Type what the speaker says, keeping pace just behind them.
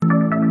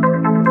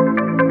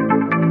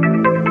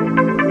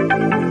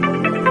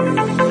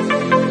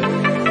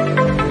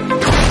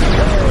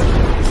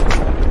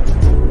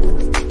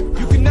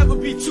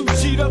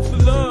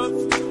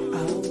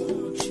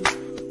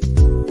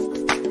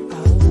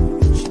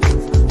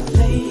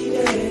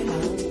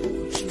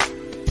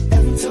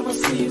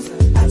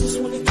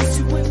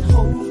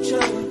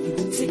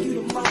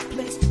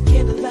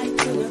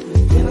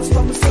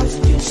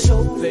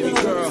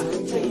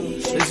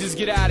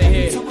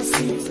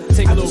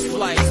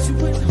kiss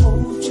you and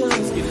hold you.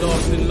 Let's get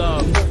lost in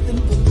love. Nothing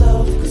but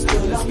love, 'cause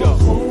girl, Let's I'ma go.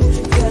 hold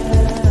you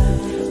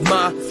down.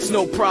 Ma, it's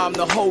no problem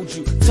to hold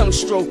you, tongue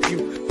stroke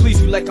you,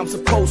 please you like I'm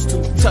supposed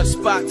to. Touch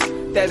spots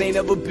that ain't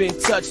ever been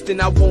touched,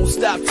 and I won't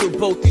stop till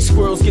both these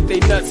squirrels get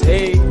their nuts.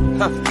 Hey,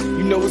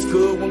 you know it's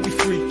good when we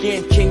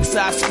freakin', king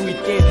size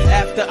squeaking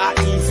after I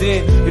ease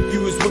in. If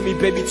you was with me,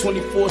 baby,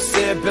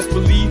 24/7, best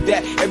believe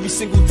that every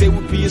single day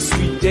would be a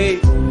sweet day.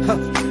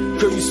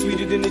 Girl, you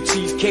sweeter than a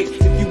cheesecake.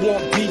 If you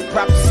want beef,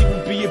 prophecy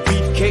will be a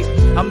beefcake.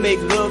 I make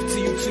love to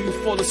you till you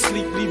fall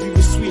asleep, leave you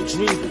with sweet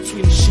dreams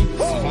between the sheets.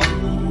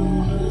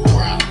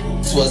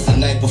 This was the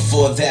night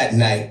before that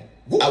night.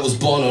 I was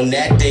born on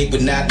that day,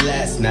 but not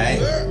last night.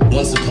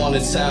 Once upon a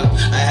time,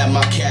 I had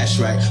my cash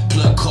right.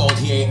 Plug called,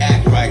 he ain't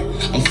act right.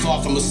 I'm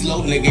far from a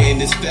slow nigga in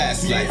this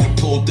fast life. He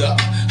pulled up,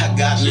 I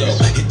got low,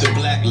 hit the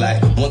black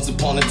light. Once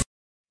upon a time.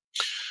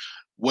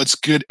 What's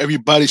good,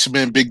 everybody? It's your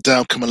man Big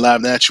Dom coming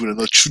live at you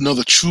with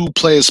another True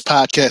Players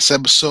Podcast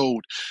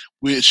episode,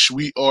 which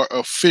we are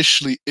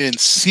officially in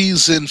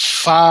season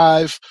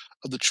 5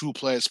 of the True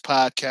Players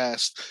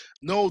Podcast.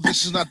 No,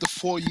 this is not the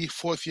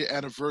fourth year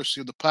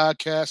anniversary of the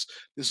podcast.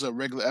 This is a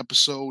regular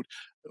episode.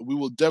 We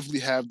will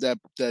definitely have that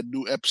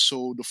new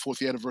episode, the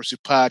 4th year anniversary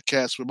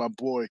podcast with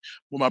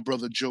my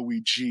brother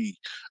Joey G,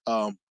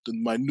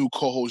 my new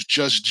co-host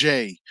Just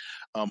Jay,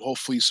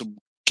 hopefully some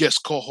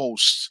guest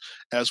co-hosts,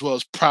 as well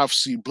as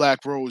Prophecy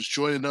Black Rose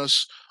joining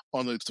us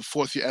on the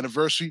 4th year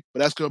anniversary.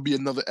 But that's going to be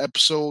another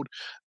episode.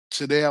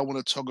 Today, I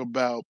want to talk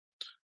about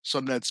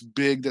something that's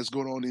big that's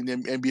going on in the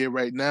NBA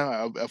right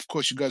now. Of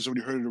course, you guys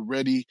already heard it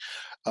already.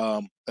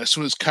 As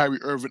soon as Kyrie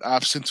Irving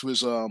opts into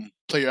his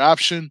player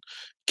option,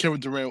 Kevin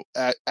Durant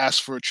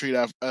asked for a trade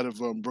out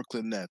of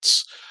Brooklyn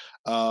Nets.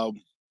 I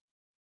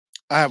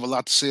have a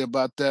lot to say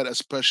about that,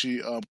 especially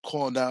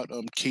calling out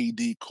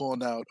KD,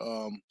 calling out.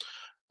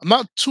 I'm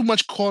not too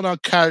much calling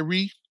out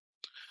Kyrie.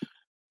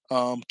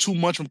 Too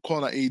much I'm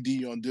calling out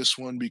AD on this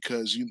one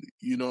because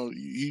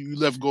you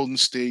left Golden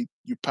State.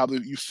 You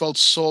felt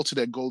salty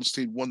that Golden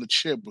State won the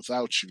chip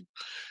without you,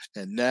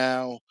 and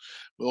now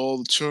with all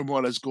the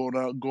turmoil that's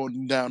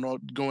going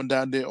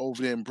down there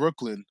over there in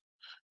Brooklyn,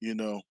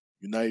 now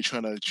you're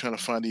trying to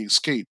find the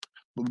escape.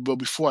 But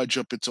before I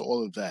jump into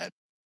all of that,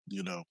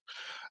 we're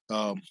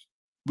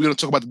gonna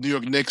talk about the New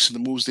York Knicks and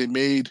the moves they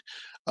made.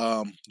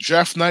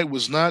 Draft night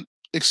was not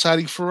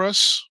exciting for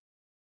us.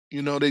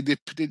 They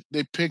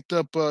picked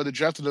up they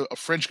drafted a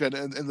French guy and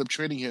ended up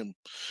trading him,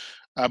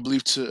 I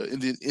believe, to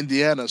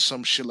Indiana,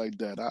 some shit like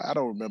that. I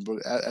don't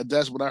remember.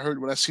 That's what I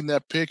heard when I seen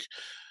that pick.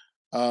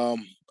 I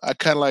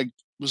kind of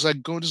was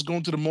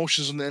going through the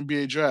motions in the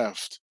NBA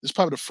draft. This is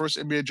probably the first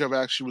NBA draft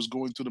I actually was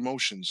going through the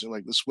motions and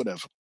this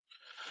whatever.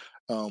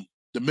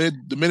 The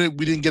minute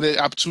we didn't get an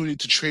opportunity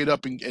to trade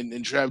up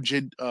and draft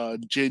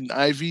Jaden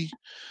Ivey,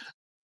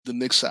 the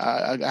Knicks,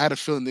 I had a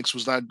feeling Knicks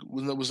was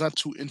not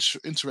too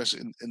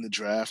interested in the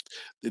draft.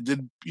 They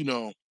did,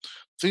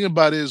 thing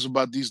about it is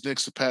about these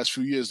Knicks the past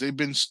few years, they've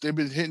been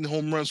hitting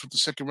home runs with the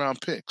second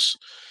round picks.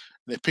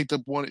 They picked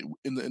up one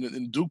in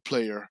the Duke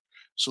player,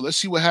 so let's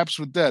see what happens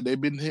with that. They've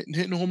been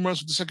hitting home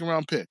runs with the second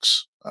round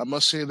picks. I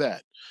must say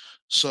that.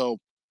 So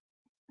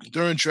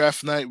during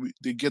draft night,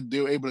 they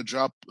were able to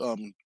drop.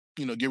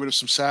 Get rid of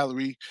some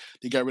salary.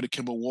 They got rid of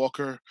Kemba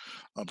Walker,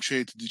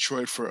 traded to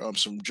Detroit for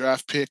some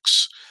draft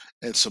picks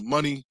and some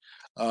money.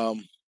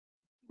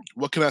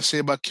 What can I say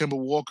about Kemba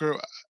Walker?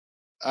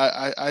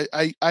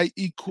 I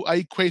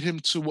equate him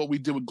to what we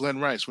did with Glenn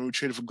Rice when we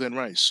traded for Glenn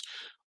Rice.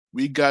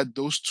 We got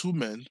those two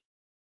men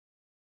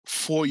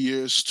 4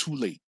 years too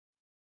late.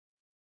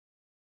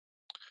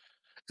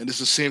 And it's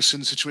the same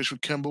situation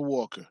with Kemba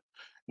Walker.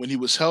 When he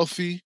was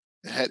healthy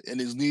and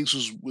his knees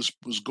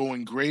was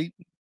going great,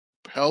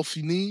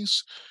 healthy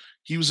knees,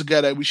 he was a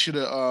guy that we should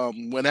have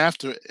went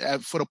after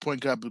for the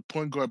point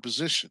guard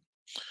position.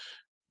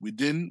 We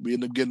didn't. We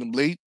ended up getting him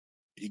late.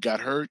 He got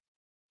hurt,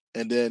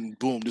 and then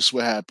boom, this is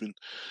what happened.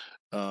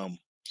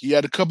 He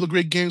had a couple of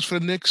great games for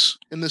the Knicks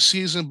in the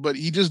season, but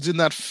he just did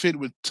not fit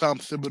with Tom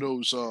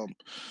Thibodeau's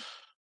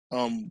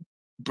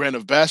brand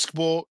of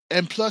basketball,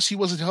 and plus he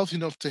wasn't healthy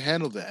enough to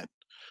handle that.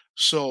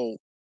 So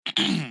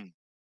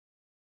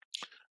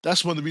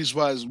that's one of the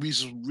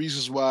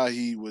reasons why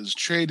he was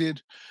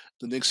traded.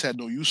 The Knicks had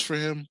no use for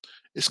him.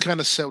 It's kind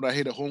of sad when I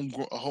hate a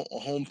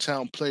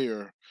hometown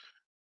player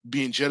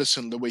being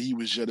jettisoned the way he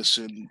was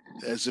jettisoned,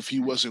 as if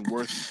he wasn't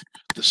worth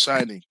the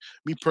signing.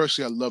 Me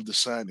personally, I love the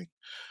signing,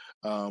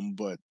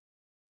 but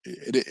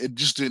it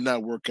just did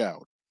not work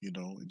out.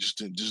 It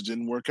just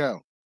didn't work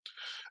out.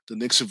 The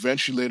Knicks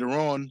eventually later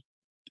on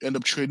end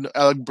up trading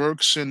Alec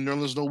Burks and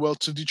Nerlens Noel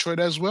to Detroit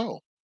as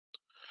well,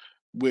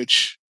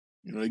 which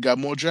they got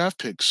more draft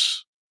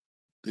picks.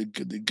 They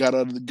got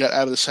out of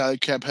the salary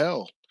cap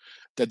hell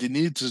that they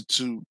needed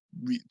to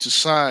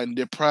sign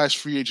their prize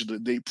free agent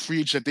that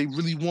they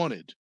really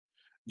wanted,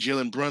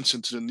 Jalen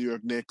Brunson, to the New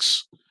York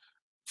Knicks.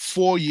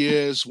 4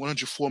 years,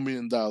 $104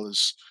 million.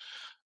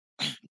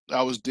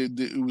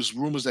 It was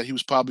rumors that he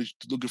was probably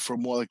looking for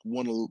more like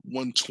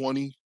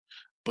 120,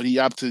 but he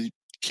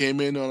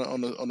came in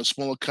on a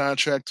smaller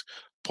contract,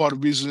 Part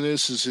of the reason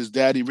is his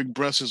daddy, Rick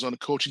Brunson, is on the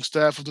coaching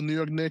staff of the New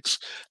York Knicks.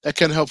 That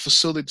can help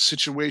facilitate the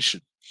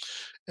situation.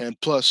 And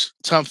plus,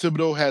 Tom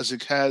Thibodeau has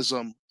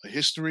a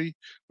history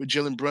with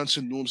Jalen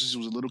Brunson, knew him since he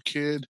was a little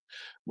kid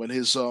when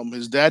his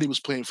daddy was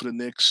playing for the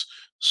Knicks.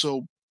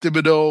 So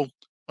Thibodeau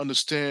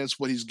understands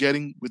what he's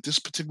getting with this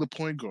particular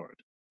point guard.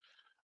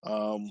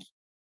 Um,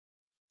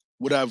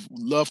 would I've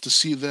loved to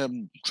see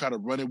them try to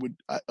run it with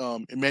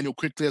Emmanuel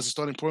Quickly as a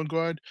starting point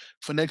guard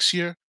for next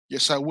year?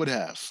 Yes, I would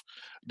have.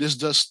 This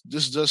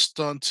does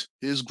stunt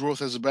his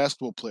growth as a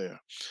basketball player.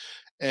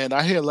 And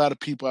I hear a lot of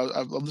people.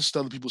 I've listened to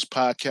other people's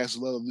podcasts, a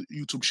lot of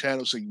YouTube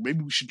channels saying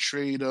maybe we should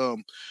trade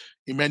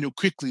Emmanuel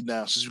Quickly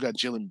now since we got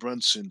Jalen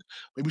Brunson.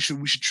 Maybe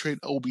we should trade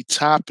Obi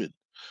Toppin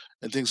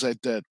and things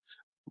like that.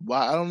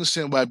 Why I don't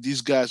understand why these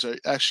guys are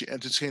actually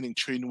entertaining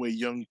trading away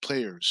young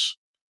players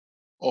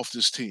off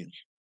this team.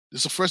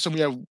 This is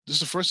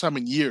the first time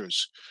in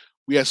years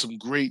we had some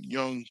great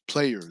young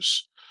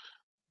players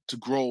to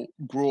grow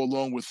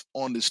along with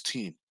on this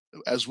team,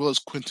 as well as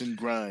Quentin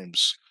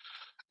Grimes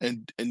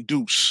and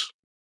Deuce.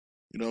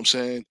 You know what I'm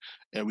saying?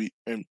 And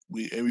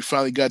we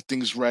finally got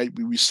things right.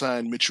 We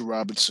re-signed Mitchell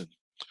Robinson.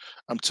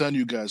 I'm telling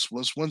you guys,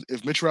 once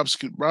if Mitchell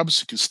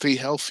Robinson can stay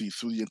healthy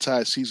through the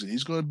entire season,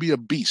 he's going to be a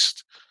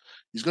beast.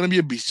 He's going to be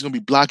a beast. He's going to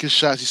be blocking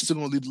shots. He's still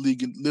going to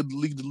lead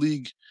the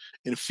league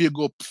in field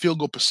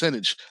goal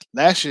percentage.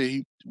 Last year,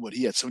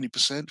 he had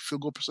 70%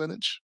 field goal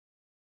percentage,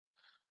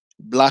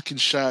 blocking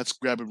shots,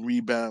 grabbing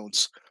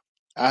rebounds.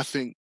 I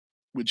think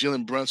with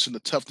Jalen Brunson, the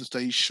toughness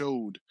that he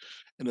showed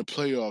in the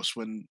playoffs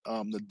when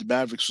the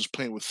Mavericks was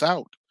playing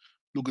without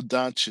Luka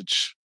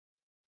Doncic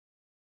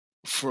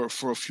for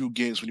a few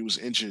games when he was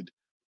injured,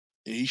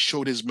 and he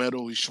showed his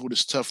mettle, he showed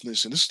his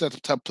toughness, and this is not the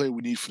type of player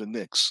we need for the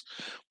Knicks.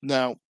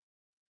 Now,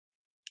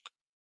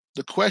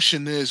 the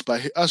question is,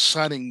 by us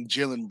signing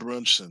Jalen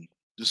Brunson,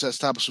 does that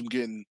stop us from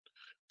getting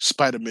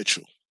Spider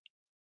Mitchell?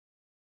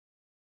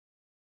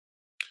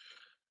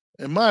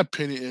 In my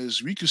opinion,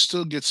 is we could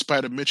still get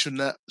Spider Mitchell.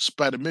 Now,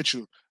 Spider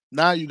Mitchell.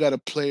 Now you got to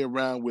play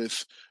around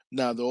with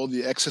all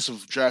the excess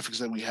of draft picks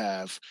that we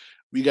have.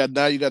 We got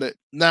now you got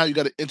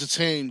to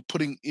entertain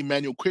putting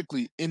Emmanuel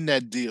Quickly in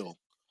that deal,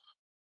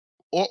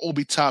 or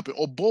Obi Toppin,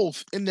 or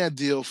both in that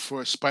deal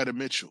for Spider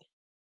Mitchell.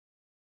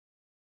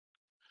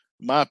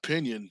 My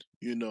opinion,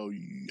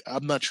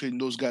 I'm not trading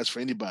those guys for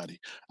anybody.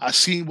 I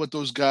seen what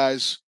those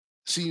guys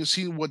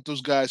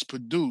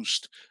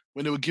produced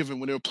when they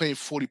were playing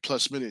 40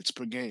 plus minutes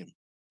per game.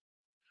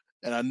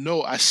 And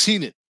I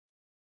seen it.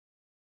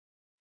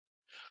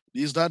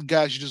 These not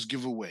guys you just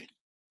give away.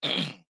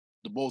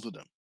 The both of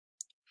them.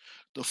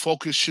 The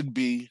focus should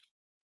be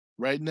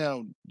right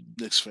now,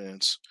 Knicks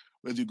fans,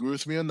 whether you agree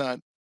with me or not,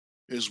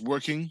 is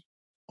working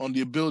on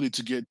the ability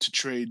to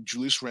trade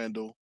Julius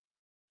Randle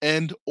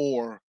and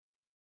or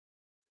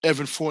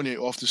Evan Fournier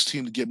off this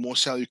team to get more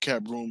salary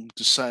cap room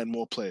to sign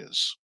more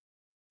players.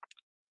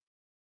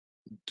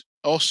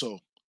 Also,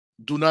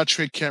 do not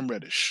trade Cam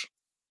Reddish.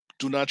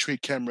 Do not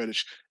trade Cam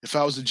Reddish. If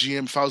I was the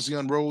GM, if I was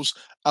Leon Rose,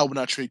 I would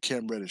not trade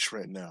Cam Reddish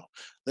right now.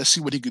 Let's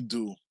see what he could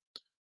do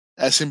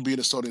as him being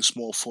a starting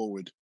small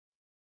forward.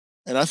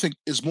 And I think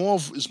it's more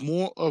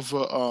of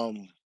a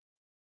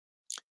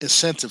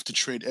incentive to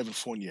trade Evan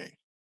Fournier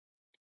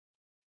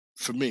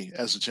for me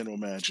as a general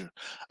manager.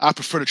 I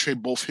prefer to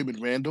trade both him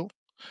and Randall,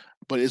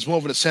 but it's more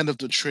of an incentive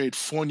to trade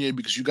Fournier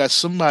because you got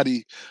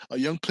a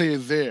young player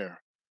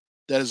there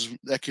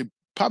that could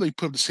probably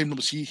put up the same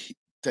numbers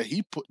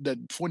that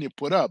Fournier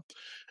put up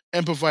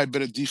and provide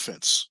better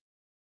defense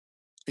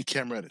in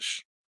Cam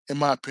Reddish, in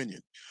my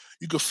opinion.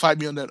 You can fight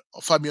me on that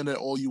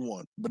all you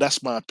want, but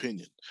that's my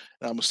opinion.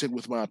 And I'm gonna stick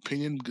with my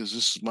opinion because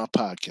this is my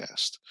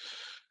podcast.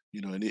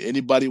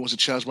 Anybody wants to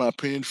challenge my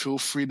opinion, feel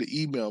free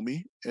to email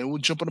me and we'll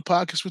jump on the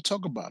podcast, we'll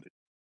talk about it.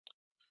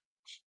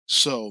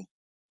 So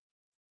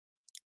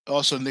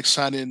also, Nick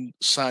signed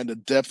a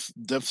depth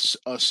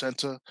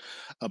center,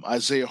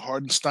 Isaiah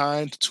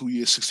Hardenstein, 2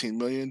 years, 16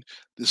 million.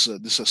 This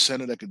is a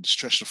center that can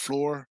stretch the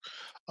floor.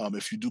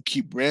 If you do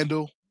keep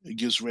Randall, it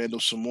gives Randall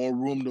some more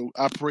room to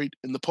operate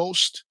in the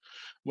post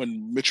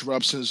when Mitch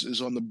Robinson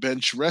is on the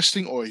bench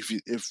resting, or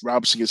if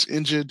Robinson gets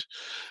injured,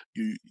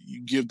 you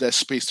give that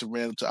space to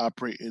Randall to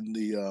operate in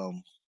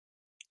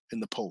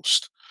the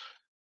post.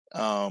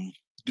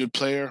 Good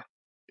player,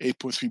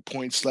 8.3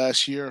 points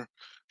last year.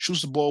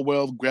 Shoots the ball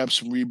well, grabs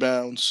some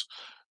rebounds.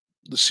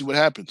 Let's see what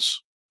happens.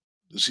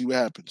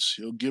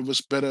 He'll give us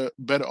better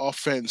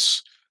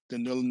offense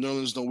than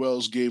Nerlens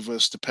Noel gave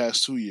us the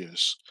past 2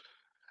 years.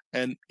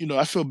 And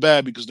I feel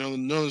bad because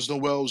Nerlens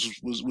Noel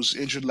was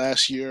injured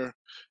last year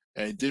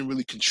and didn't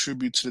really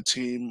contribute to the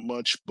team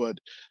much. But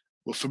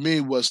for me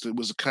it was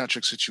a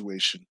contract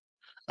situation.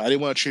 I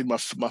didn't want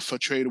to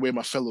trade away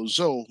my fellow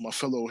Zoe, my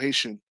fellow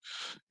Haitian,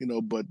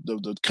 but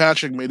the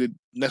contract made it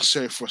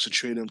necessary for us to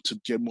trade him to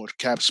get more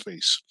cap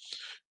space.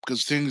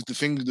 Because the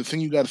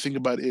thing you got to think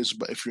about is,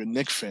 but if you're a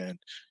Knicks fan,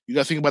 you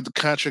got to think about the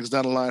contracts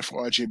down the line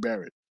for RJ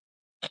Barrett.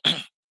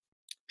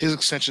 His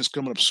extension is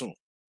coming up soon.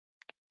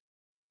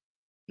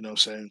 You know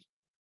what I'm saying?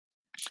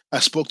 I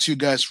spoke to you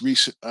guys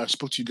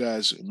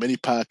in many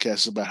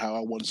podcasts about how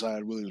I want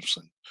Zion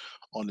Williamson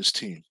on this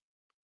team.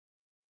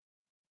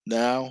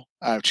 Now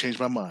I've changed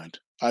my mind.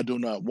 I do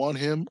not want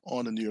him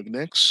on the New York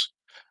Knicks.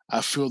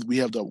 I feel we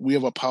have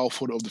a power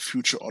forward of the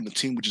future on the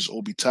team, which is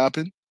Obi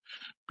Toppin.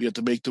 We have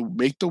to make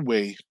the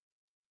way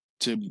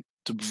to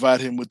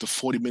provide him with the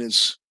 40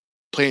 minutes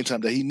playing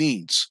time that he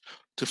needs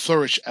to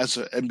flourish as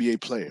an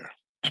NBA player.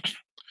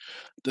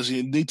 Does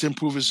he need to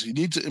improve his? He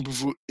needs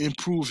to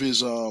improve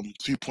his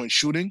 3 point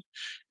shooting.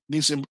 He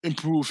needs to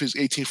improve his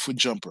 18-foot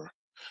jumper.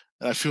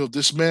 And I feel if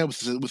this man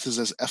with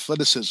his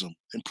athleticism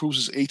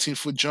improves his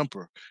 18-foot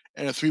jumper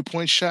and a 3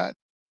 point shot,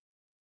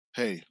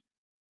 hey,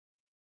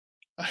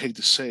 I hate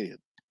to say it.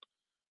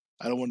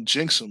 I don't want to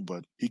jinx him,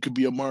 but he could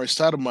be Amari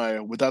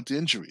Stoudemire without the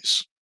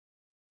injuries.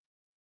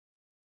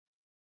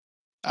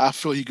 I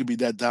feel he could be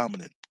that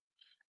dominant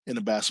in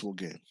a basketball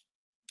game.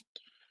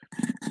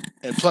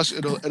 And plus,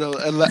 it'll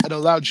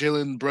allow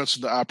Jalen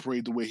Brunson to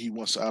operate the way he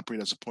wants to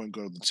operate as a point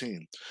guard of the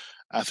team.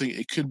 I think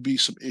it could be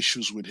some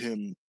issues with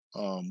him.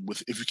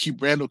 With if you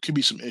keep Randall, could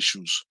be some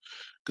issues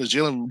because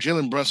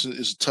Jalen Brunson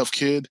is a tough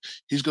kid.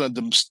 He's gonna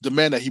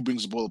demand that he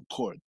brings the ball up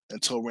court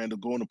and tell Randall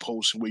go in the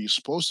post and where you're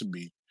supposed to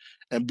be,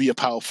 and be a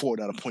power forward,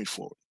 not a point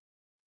forward.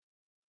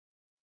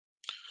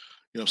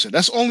 You know what I'm saying?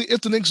 That's only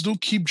if the Knicks do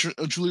keep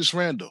Julius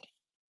Randle.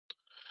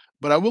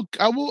 But I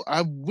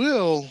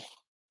will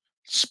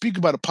speak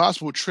about a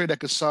possible trade that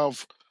could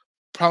solve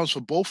problems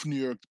for both New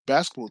York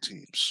basketball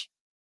teams.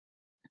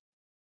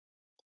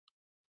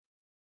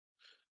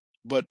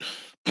 But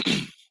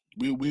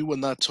we will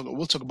not talk.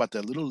 We'll talk about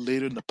that a little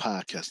later in the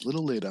podcast. A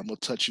little later, I'm gonna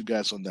touch you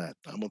guys on that.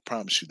 I'm gonna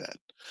promise you that.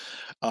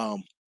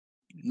 Um,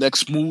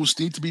 Next moves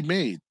need to be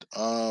made.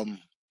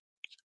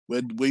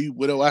 Where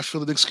do I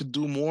feel the Knicks could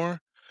do more?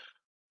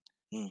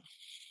 Hmm,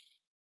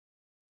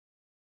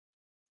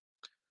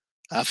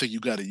 I think you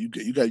got to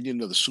get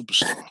another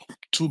superstar.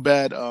 Too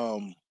bad.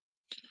 The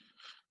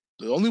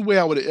only way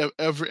I would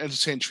ever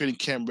entertain trading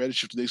Cam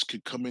Reddish if the Knicks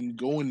could come in,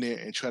 go in there,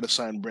 and try to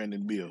sign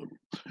Brandon Beal,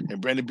 and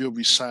Brandon Beal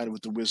re-signed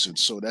with the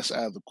Wizards. So that's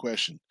out of the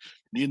question.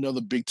 Need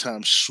another big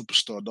time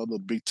superstar, another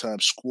big time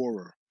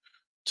scorer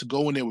to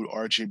go in there with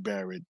R.J.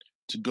 Barrett,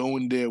 to go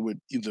in there with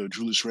either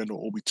Julius Randle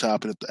or Obi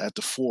Toppin at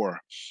the four,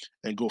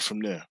 and go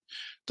from there.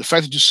 The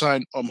fact that you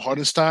signed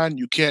Hardenstein,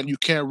 you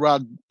can't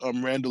rock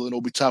Randle and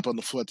Obi Toppin on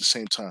the floor at the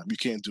same time. You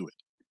can't do it.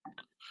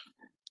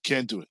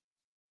 Can't do it.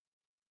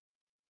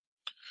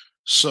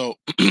 So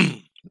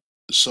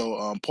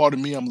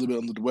pardon me, I'm a little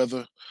bit under the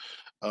weather.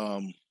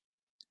 Um,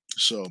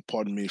 so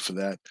pardon me for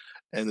that.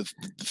 And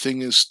the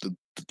thing is, the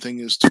thing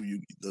is, to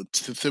you, the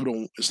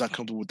Thibodeau is not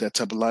comfortable with that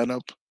type of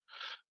lineup.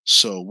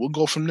 So we'll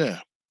go from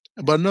there.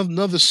 But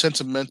another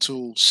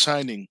sentimental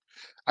signing,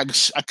 I can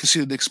see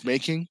the Knicks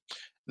making,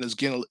 and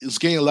it's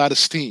gaining a lot of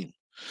steam,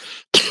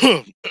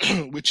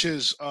 which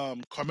is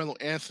Carmelo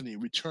Anthony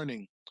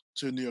returning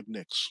to the New York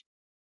Knicks.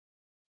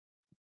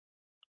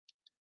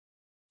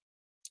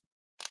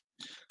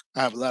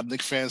 I have a lot of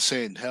Knicks fans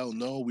saying, "Hell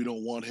no, we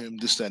don't want him.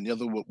 This, that, and the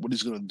other. What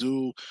he's gonna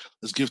do?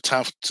 Let's give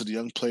time to the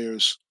young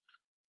players."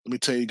 Let me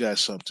tell you guys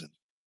something.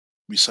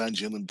 We signed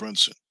Jalen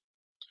Brunson,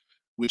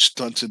 which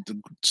stunted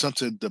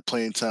the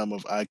playing time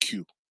of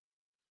IQ.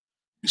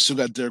 We still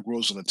got Derrick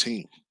Rose on the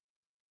team,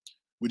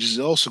 which is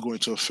also going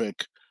to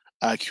affect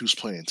IQ's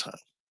playing time.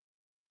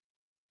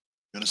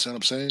 You understand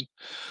what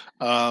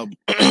I'm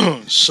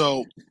saying?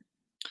 So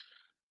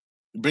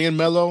bringing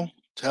Melo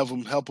to have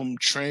him help him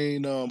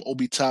train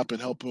Obi Top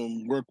and help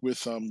him work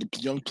with the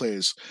young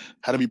players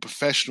how to be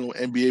professional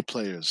NBA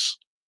players.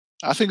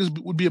 I think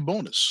it would be a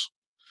bonus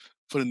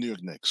for the New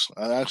York Knicks.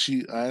 I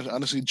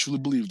honestly truly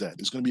believe that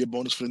it's going to be a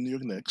bonus for the New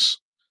York Knicks.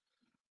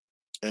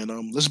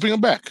 And let's bring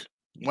him back.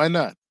 Why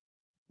not?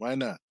 Why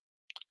not?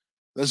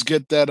 Let's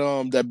get that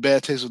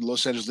bad taste of the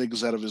Los Angeles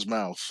Lakers out of his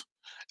mouth.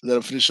 And let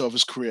him finish off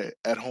his career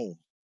at home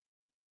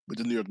with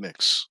the New York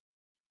Knicks.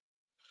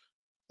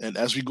 And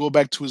as we go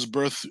back to his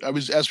birth,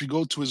 as we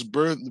go to his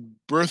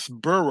birth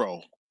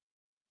borough,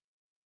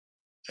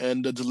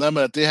 and the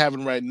dilemma that they're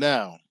having right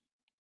now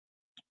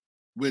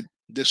with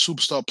their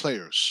superstar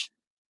players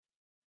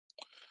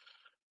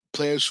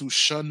who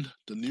shun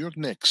the New York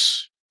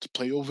Knicks to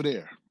play over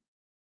there.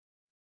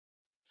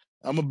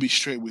 I'm gonna be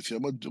straight with you.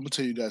 I'm gonna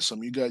tell you guys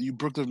something. You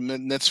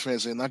Brooklyn Nets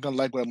fans are not gonna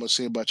like what I'm gonna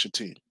say about your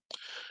team.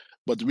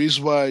 But the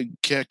reason why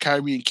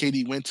Kyrie and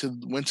KD went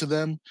to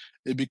them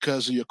is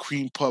because of your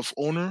cream puff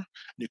owner and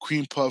your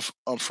cream puff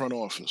front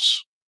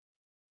office.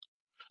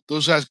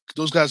 Those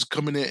guys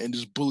come in there and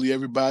just bully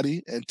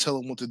everybody and tell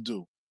them what to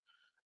do.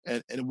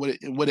 And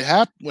what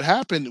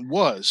happened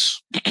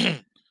was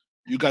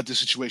you got this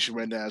situation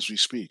right now as we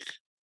speak.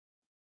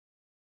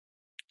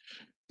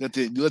 That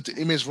you let the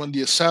inmates run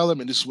the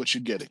asylum, and this is what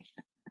you're getting.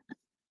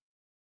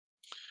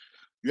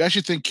 You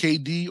actually think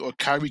KD or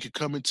Kyrie could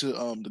come into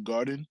the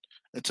Garden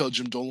and tell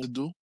Jim Dolan to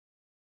do?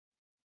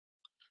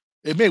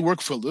 It may work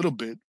for a little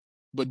bit,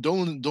 but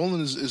Dolan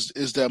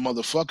is that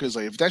motherfucker. Is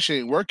like if that shit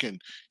ain't working,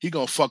 he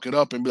gonna fuck it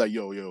up and be like,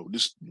 yo,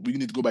 this we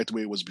need to go back to the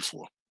way it was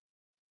before.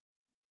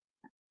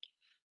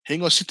 He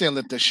ain't gonna sit there and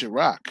let that shit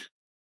rock.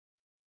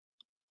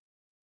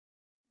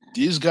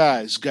 These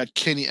guys got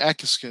Kenny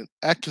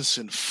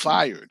Atkinson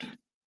fired.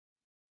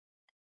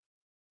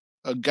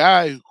 A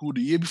guy who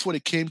the year before they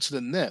came to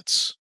the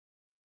Nets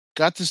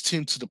got this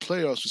team to the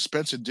playoffs with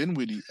Spencer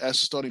Dinwiddie as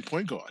the starting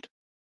point guard.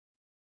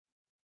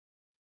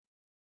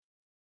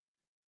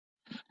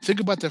 Think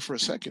about that for a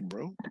second,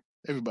 bro.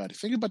 Everybody,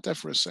 think about that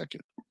for a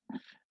second.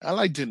 I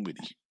like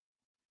Dinwiddie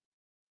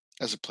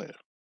as a player.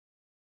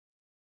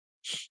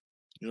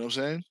 You know what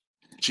I'm saying?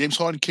 James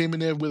Harden came in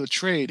there with a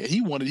trade, and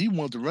he wanted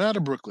to run out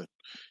of Brooklyn.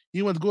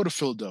 He wanted to go to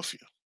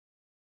Philadelphia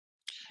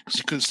because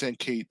he couldn't stand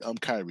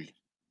Kyrie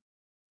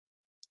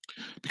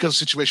because of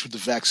the situation with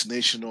the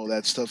vaccination and all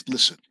that stuff.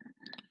 Listen,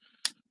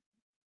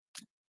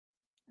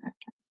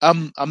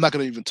 I'm not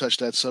gonna even touch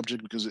that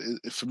subject because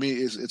for me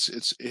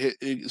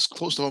it's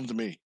close to home to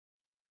me.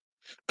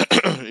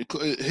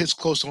 It hits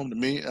close to home to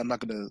me. I'm not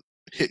gonna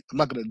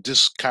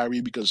diss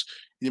Kyrie because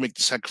he didn't make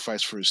the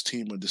sacrifice for his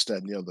team or this,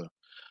 that, and the other.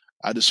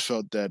 I just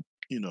felt that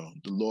the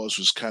laws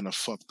was kind of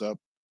fucked up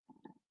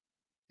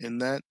in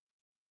that,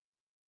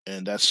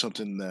 and that's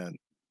something that,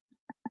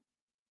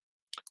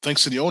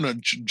 thanks to the owner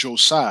Joe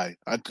Tsai,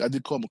 I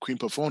did call him a cream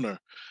puff owner,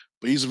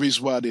 but he's the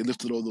reason why they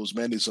lifted all those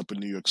mandates up in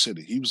New York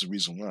City. He was the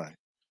reason why.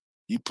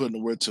 He put in the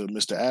word to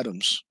Mr.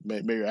 Adams,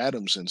 Mayor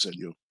Adams, and said,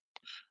 "Yo,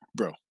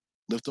 bro,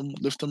 lift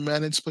them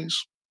mandates,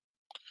 please."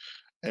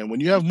 And when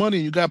you have money,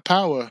 you got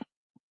power,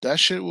 that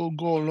shit will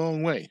go a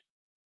long way.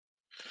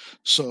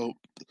 So,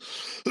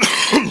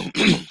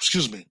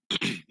 excuse me.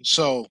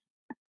 So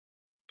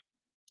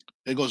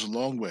it goes a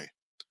long way.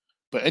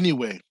 But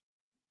anyway,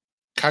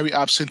 Kyrie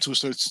opts into his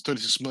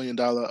 $36 million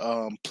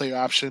player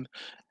option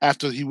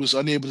after he was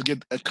unable to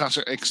get a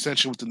contract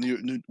extension with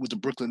with the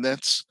Brooklyn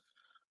Nets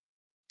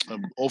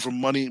over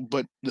money.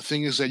 But the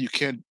thing is that you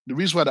can't. The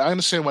reason why I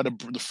understand why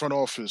the front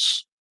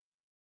office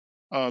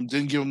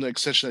didn't give him the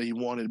extension that he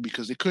wanted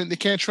because they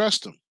can't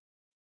trust him.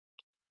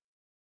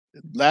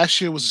 Last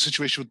year was a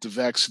situation with the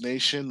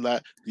vaccination. The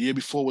year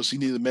before was he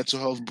needed a mental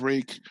health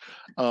break.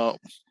 Uh,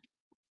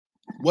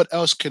 what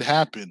else could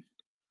happen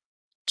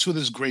to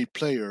this great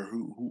player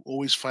who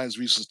always finds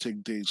reasons to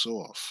take days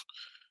off?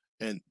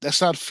 And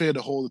that's not fair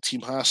to hold the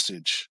team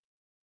hostage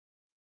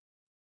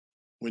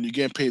when you're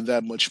getting paid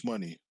that much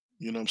money.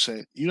 You know what I'm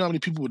saying? You know how many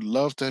people would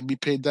love to be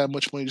paid that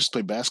much money just to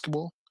play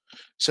basketball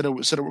instead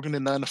of working a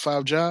 9 to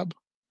 5 job?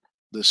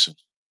 Listen,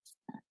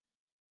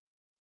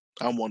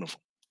 I'm one of them.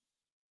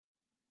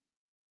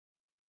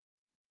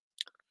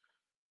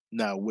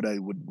 Now, would I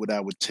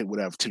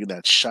have taken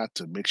that shot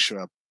to make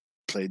sure I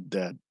played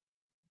that,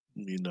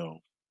 you know,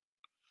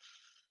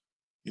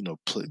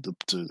 play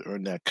to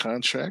earn that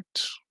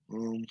contract?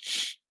 You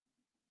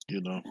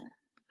know,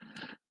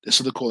 there's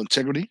something called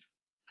integrity,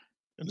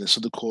 and there's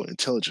something called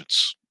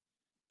intelligence.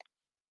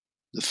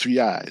 The three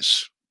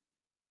I's: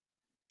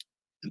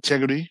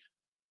 integrity,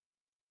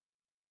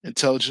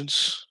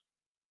 intelligence,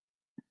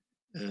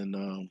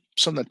 and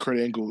something that Kurt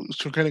Angle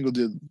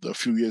did a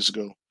few years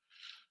ago.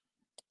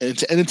 And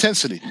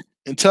intensity,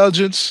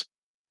 intelligence,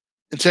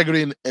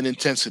 integrity, and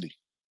intensity.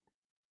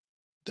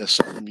 That's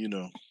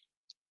something.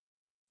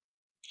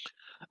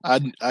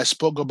 I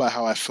spoke about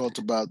how I felt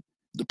about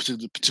the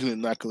particular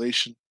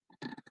inoculation.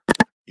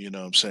 You know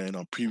what I'm saying,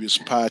 on previous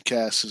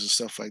podcasts and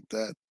stuff like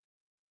that.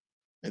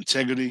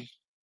 Integrity,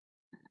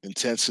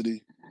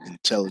 intensity,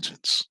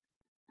 intelligence.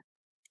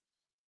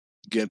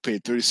 Getting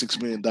paid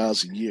 $36 million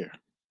a year.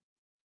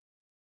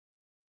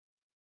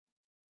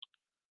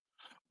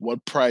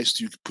 What price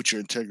do you put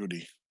your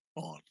integrity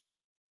on?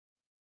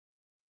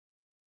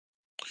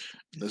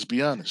 Let's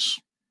be honest.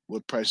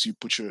 What price do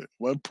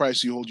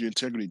you hold your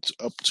integrity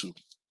up to?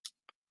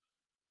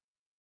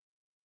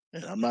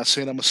 And I'm not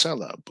saying I'm a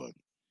sellout, but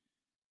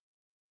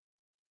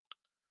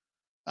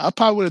I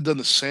probably would have done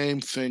the same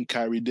thing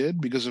Kyrie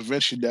did because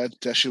eventually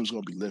that shit was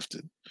going to be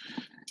lifted.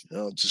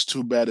 It's just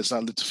too bad it's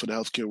not lifted for the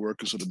healthcare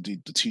workers or the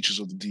teachers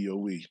of the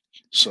DOE.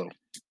 So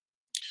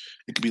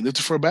it can be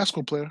lifted for a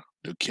basketball player.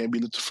 It can't be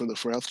lifted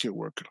for a healthcare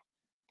worker.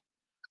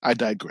 I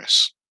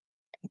digress.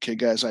 Okay,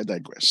 guys, I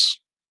digress.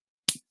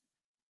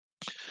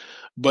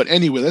 But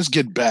anyway, let's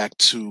get back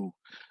to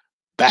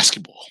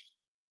basketball.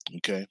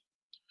 Okay.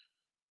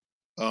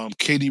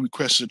 KD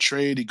requested a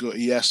trade.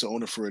 He asked the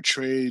owner for a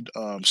trade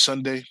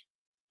Sunday.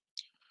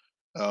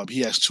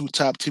 He has two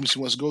top teams he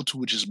wants to go to,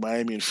 which is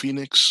Miami and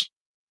Phoenix.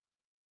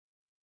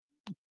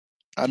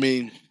 I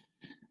mean,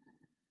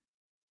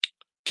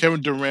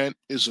 Kevin Durant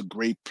is a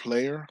great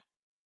player.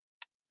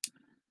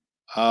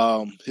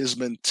 His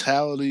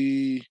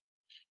mentality,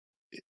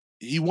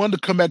 he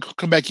wanted to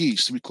come back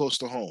east to be close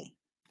to home.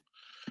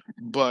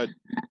 But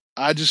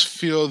I just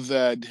feel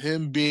that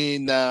him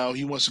being now,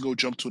 he wants to go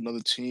jump to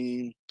another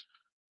team.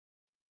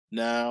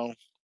 Now,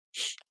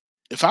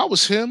 if I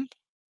was him,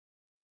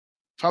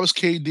 if I was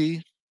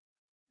KD,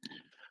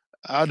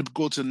 I'd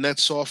go to the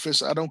Nets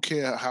office. I don't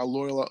care how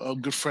loyal a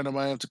good friend of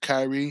mine I am to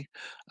Kyrie.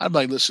 I'd be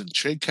like, listen,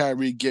 trade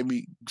Kyrie,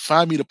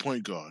 find me the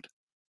point guard.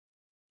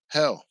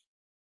 Hell,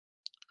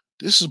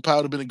 this has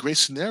probably been a great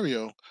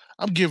scenario.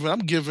 I'm giving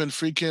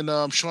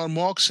freaking Sean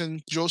Marks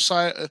and Joe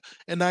Tsai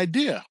an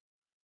idea.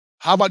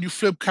 How about you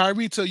flip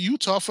Kyrie to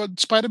Utah for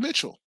Spider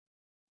Mitchell?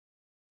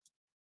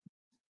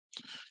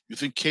 You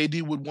think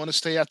KD would want to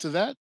stay after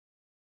that?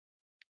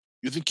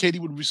 You think KD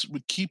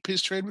would keep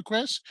his trade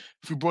request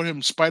if we brought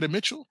him Spider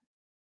Mitchell?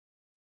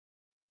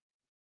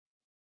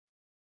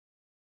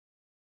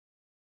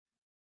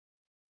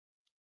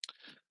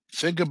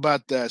 Think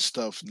about that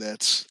stuff,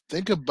 Nets.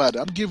 Think about it.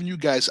 I'm giving you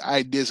guys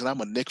ideas, and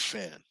I'm a Knicks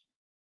fan.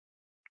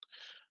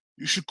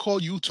 You should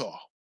call Utah.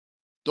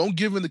 Don't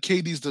give in the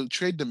KD's the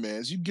trade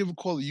demands. You give a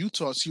call to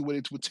Utah and see what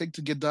it would take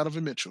to get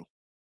Donovan Mitchell.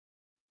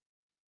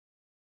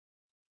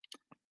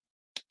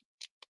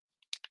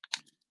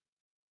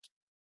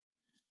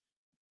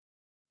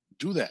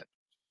 Do that.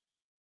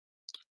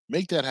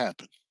 Make that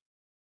happen.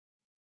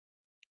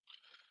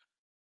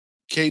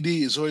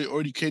 KD is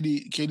already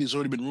KD's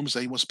already been rumors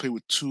that he wants to play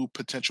with two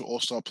potential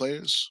All-Star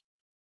players.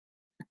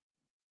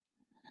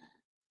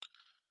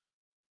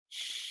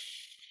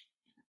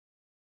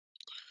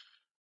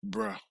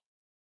 Bruh.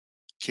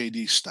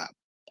 KD, stop.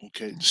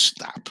 Okay, just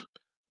stop.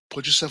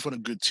 Put yourself on a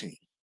good team.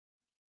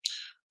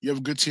 You have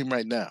a good team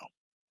right now.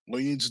 All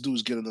you need to do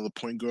is get another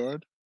point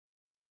guard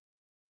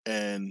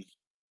and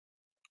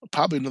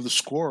probably another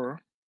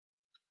scorer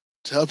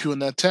to help you in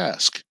that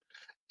task.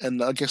 And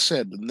like I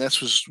said, the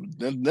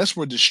Nets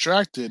were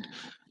distracted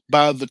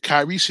by the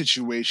Kyrie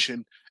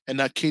situation and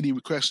not KD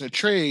requesting a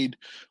trade.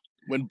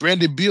 When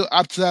Brandon Beal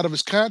opted out of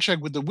his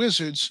contract with the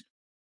Wizards,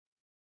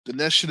 the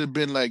Nets should have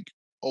been like,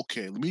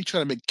 okay, let me try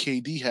to make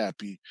KD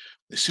happy.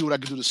 Let's see what I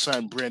can do to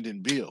sign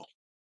Brandon Beal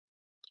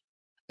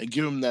and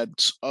give him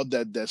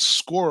that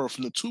scorer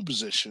from the two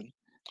position,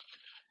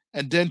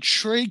 and then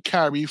trade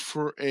Kyrie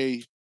for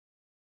a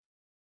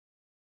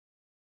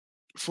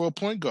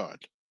point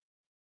guard,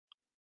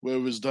 where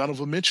it was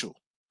Donovan Mitchell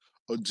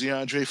or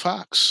DeAndre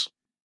Fox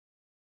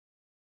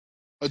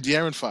or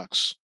De'Aaron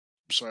Fox.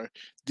 I'm sorry,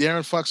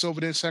 De'Aaron Fox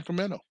over there in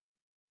Sacramento.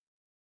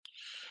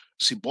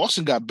 See,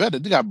 Boston got better.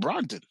 They got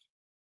Brogdon.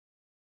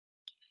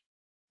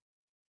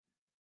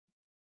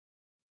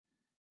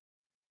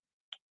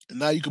 And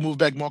now you can move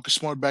back Marcus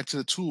Smart back to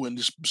the two, and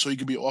just so you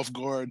can be off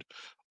guard,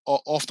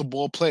 off the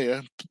ball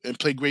player, and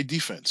play great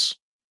defense.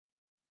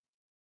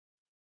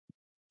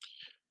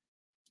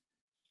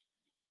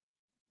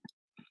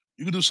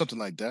 You can do something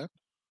like that.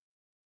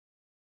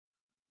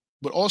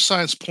 But all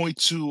signs point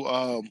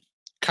to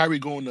Kyrie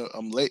going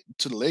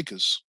to the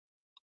Lakers.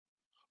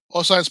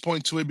 All signs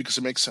point to it because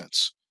it makes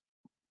sense.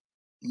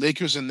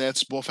 Lakers and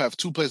Nets both have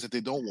two players that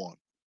they don't want,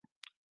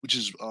 which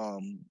is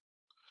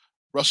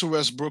Russell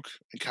Westbrook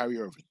and Kyrie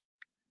Irving.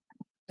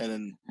 And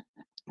then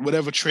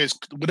whatever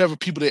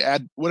people they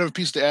add, whatever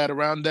piece they add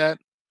around that,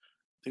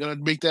 they're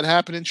gonna make that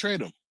happen and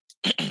trade them.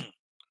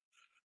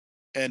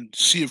 And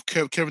see if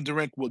Kevin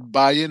Durant would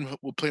buy in,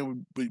 will play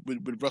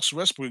with Russell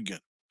Westbrook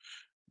again.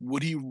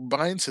 Would he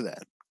buy into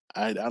that?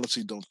 I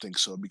honestly don't think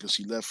so because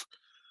he left.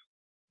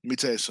 Let me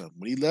tell you something.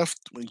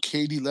 When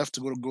KD left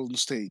to go to Golden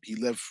State, he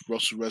left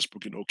Russell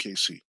Westbrook in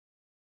OKC.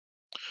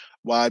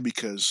 Why?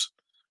 Because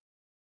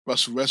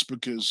Russell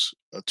Westbrook is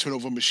a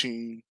turnover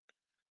machine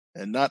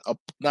and not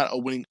a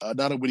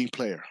winning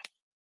player.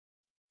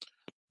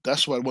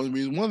 That's why one of the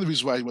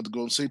reasons why he went to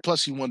Golden State.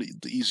 Plus, he wanted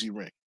the easy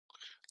ring.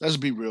 Let's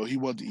be real. He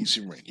wanted the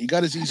easy ring. He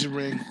got his easy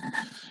ring.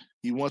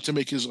 He wanted to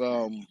make his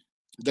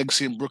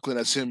legacy in Brooklyn.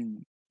 That's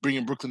him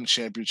bringing Brooklyn the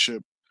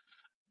championship.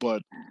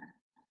 But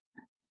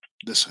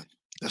listen,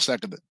 that's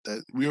not gonna.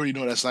 We already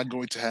know that's not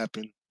going to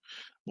happen.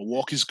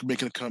 Milwaukee's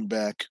making a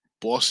comeback.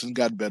 Boston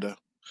got better.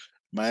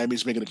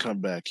 Miami's making a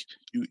comeback.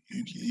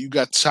 You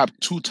got top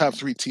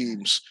 3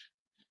 teams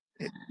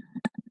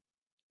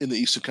in the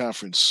Eastern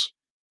Conference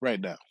right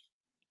now.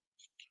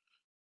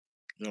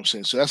 You know what I'm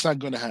saying? So that's not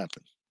going to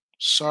happen.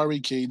 Sorry,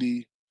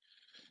 KD.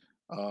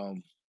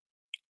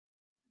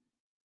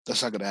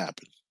 That's not going to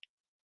happen.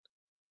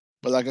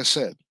 But like I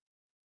said,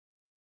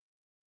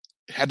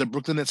 had the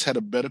Brooklyn Nets had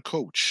a better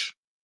coach,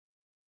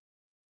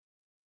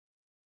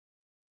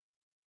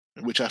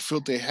 which I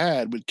felt they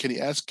had with Kenny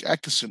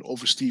Atkinson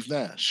over Steve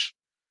Nash,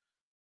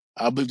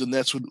 I believe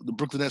the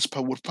Brooklyn Nets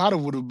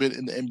would have been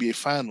in the NBA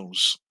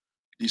Finals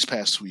these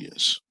past 2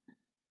 years.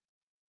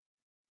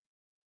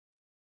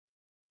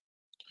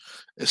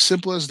 As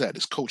simple as that.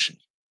 It's coaching.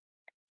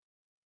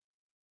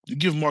 You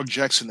give Mark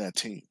Jackson that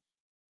team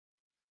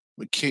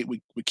with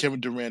Kevin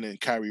Durant and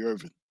Kyrie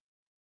Irving.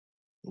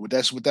 With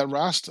that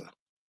roster,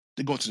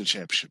 they're going to the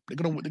championship. They're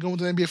going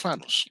to the NBA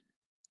Finals.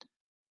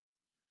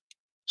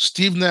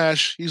 Steve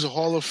Nash, he's a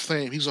Hall of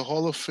Fame. He's a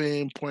Hall of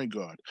Fame point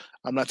guard.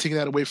 I'm not taking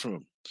that away from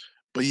him,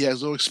 but he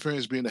has no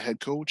experience being a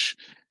head coach,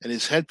 and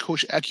his head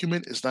coach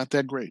acumen is not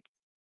that great.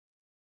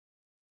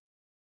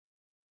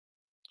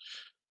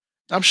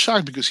 I'm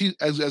shocked because he,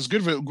 as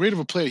great of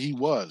a player he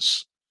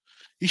was,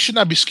 he should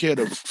not be scared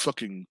of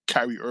fucking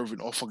Kyrie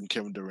Irving or fucking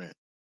Kevin Durant.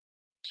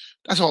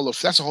 That's a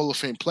Hall of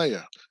Fame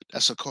player.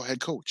 That's a head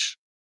coach.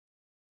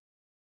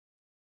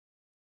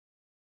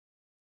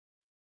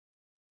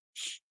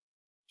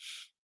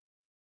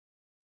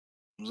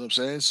 You know what I'm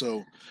saying?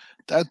 So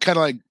that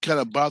kind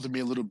of bothered me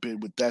a little bit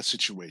with that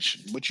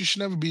situation. But you should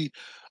never be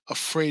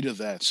afraid of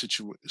that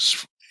situation.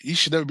 He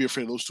should never be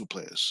afraid of those two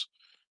players.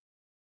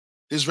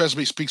 His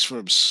resume speaks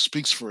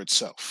for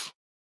itself.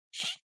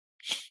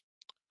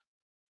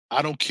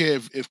 I don't care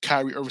if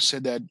Kyrie Irving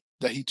said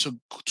that he took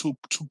two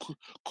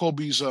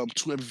Kobe's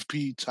two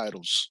MVP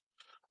titles.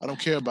 I don't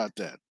care about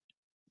that.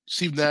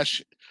 Steve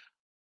Nash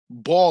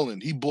balling.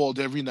 He balled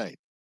every night.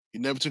 He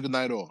never took a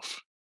night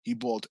off. He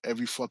balled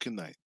every fucking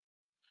night.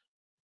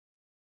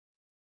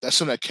 That's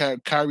something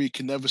that Kyrie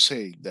can never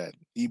say, that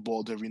he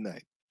balled every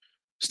night.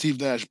 Steve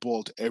Nash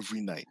balled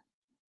every night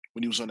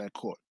when he was on that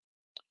court.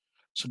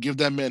 So give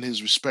that man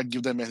his respect.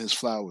 Give that man his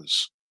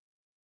flowers.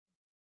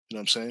 You know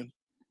what I'm saying?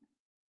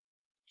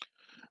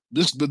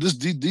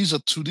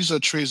 These are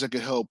trades that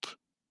could help.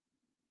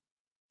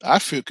 I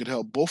feel could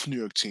help both New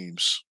York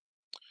teams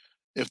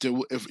if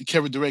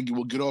Kevin Durant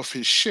will get off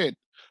his shit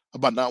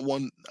about not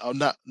wanting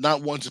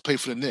to play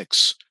for the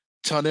Knicks,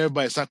 telling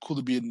everybody it's not cool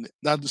to be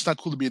it's not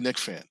cool to be a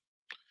Knicks fan.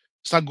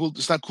 It's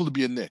not cool to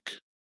be a Knick.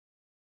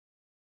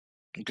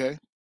 Okay.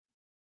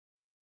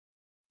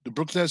 The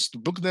Brooklyn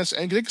Nets,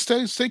 and they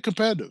can stay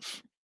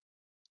competitive.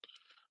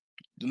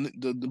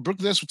 The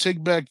Brooklyn Nets would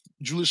take back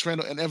Julius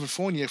Randle and Evan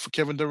Fournier for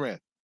Kevin Durant,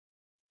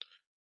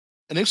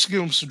 and they should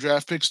give him some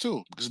draft picks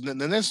too, because the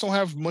Nets don't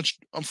have much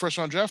first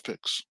round draft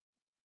picks.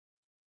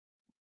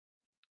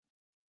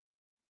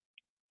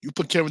 You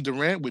put Kevin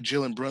Durant with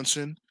Jalen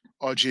Brunson,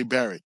 R.J.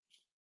 Barrett,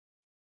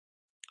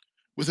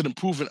 with an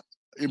improving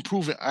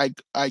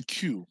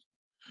IQ,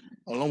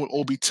 along with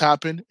Obi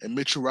Toppin and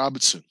Mitchell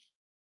Robinson.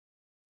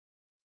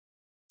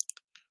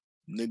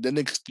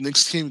 The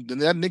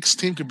Knicks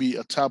team could be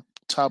a top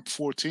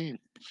 4 team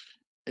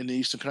in the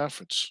Eastern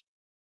Conference.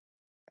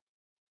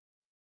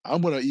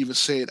 I'm gonna even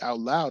say it out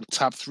loud: a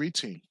top 3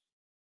 team.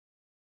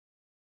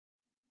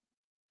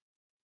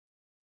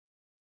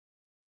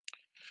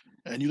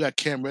 And you got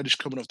Cam Reddish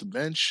coming off the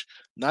bench.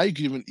 Now you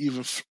can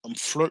even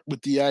flirt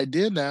with the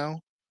idea.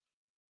 Now,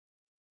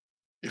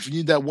 if you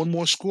need that one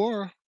more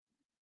scorer,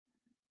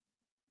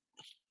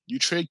 you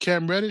trade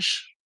Cam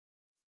Reddish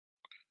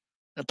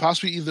and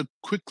possibly either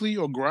Quickly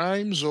or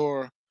Grimes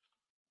or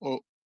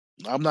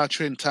I'm not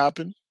trading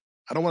Toppin.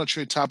 I don't want to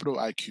trade Toppin or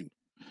IQ.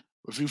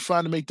 If you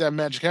find to make that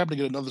magic happen, to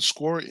get another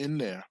scorer in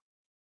there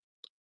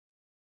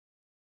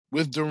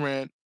with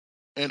Durant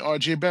and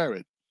RJ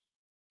Barrett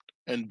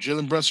and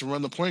Jalen Brunson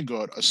run the point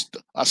guard,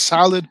 a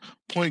solid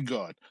point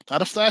guard,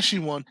 not a flashy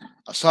one,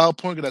 a solid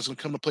point guard that's going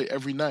to come to play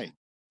every night.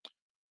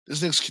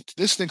 This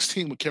next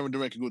team with Kevin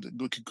Durant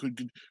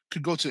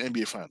could go to the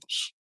NBA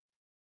Finals,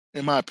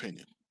 in my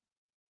opinion.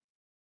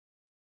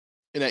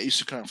 In that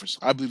Eastern Conference,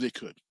 I believe they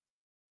could.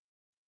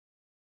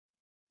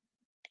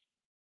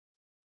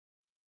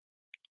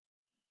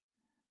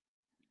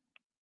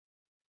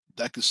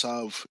 That could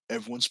solve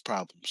everyone's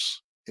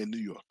problems in New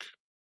York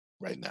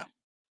right now.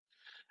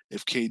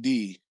 If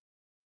KD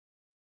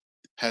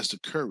has the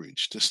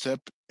courage to step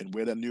and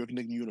wear that New York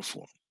Knicks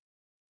uniform,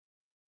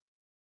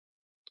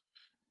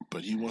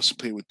 but he wants to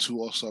play with 2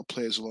 All-Star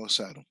players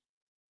alongside him.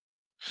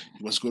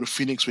 He wants to go to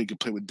Phoenix where he can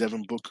play with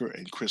Devin Booker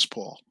and Chris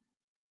Paul.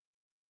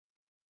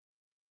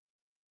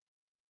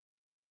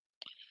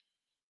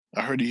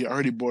 I heard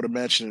he bought a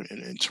mansion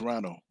in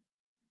Toronto.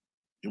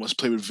 He wants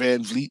to play with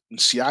Van Vliet and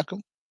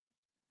Siakam.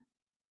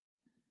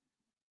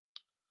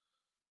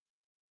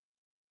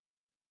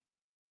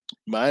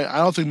 I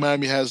don't think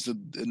Miami has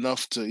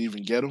enough to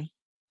even get him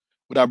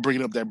without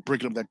breaking up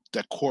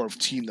that core of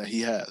team that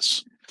he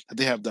has, that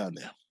they have down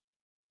there.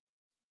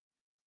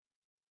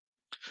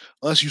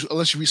 Unless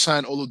you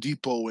resign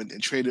Oladipo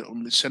and trade it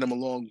and send him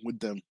along with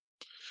them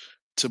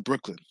to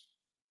Brooklyn.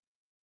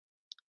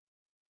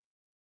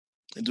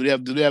 And do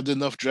they have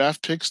enough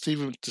draft picks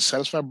to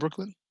satisfy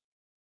Brooklyn?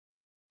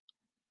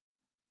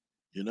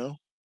 You know,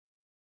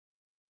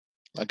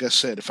 like I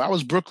said, if I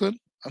was Brooklyn,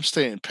 I'm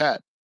staying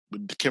pat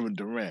with Kevin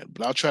Durant,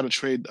 but I'll try to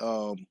trade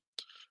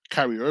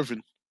Kyrie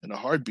Irving in a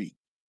heartbeat.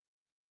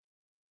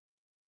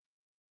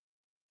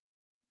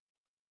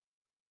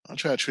 I'll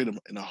try to trade him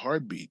in a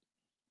heartbeat,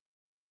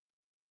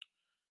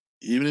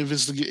 even if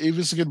it's to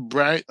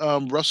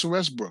get Russell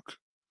Westbrook.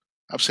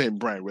 I'm saying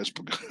Brian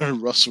Westbrook,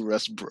 Russell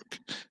Westbrook,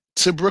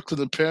 to Brooklyn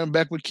to pair him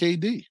back with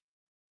KD.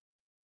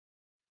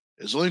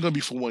 It's only going to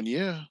be for 1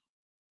 year.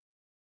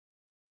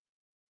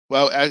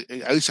 Well, at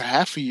least a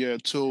half a year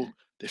until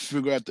they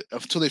figure out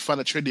until they find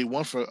a trade they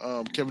want for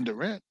Kevin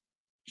Durant.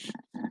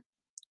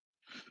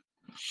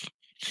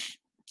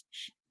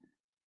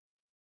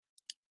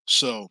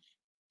 So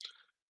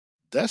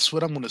that's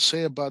what I'm going to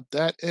say about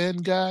that.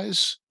 And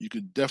guys, you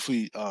could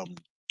definitely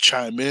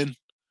chime in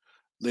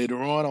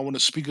later on. I want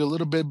to speak a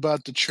little bit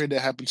about the trade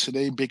that happened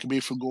today. Baker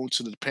Mayfield going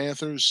to the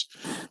Panthers,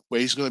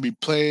 where he's going to be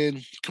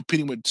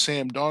competing with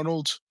Sam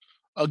Darnold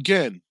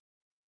again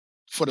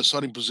for the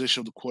starting position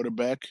of the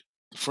quarterback.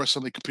 The first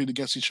time they competed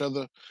against each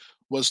other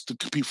was to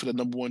compete for the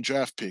number 1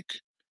 draft pick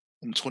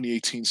in the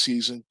 2018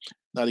 season.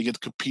 Now they get to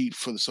compete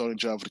for the starting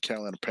job for the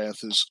Carolina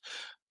Panthers.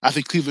 I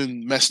think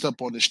Cleveland messed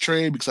up on this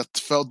trade because I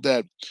felt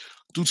that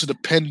due to the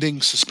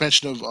pending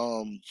suspension of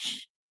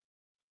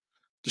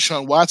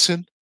Deshaun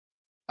Watson,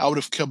 I would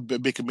have kept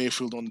Baker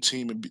Mayfield on the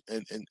team and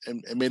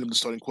made him the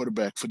starting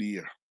quarterback for the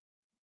year.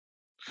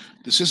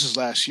 This is his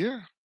last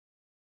year.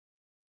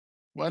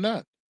 Why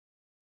not?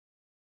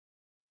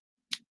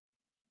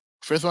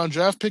 Fifth round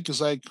draft pick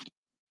is like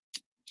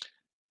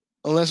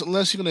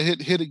unless you're gonna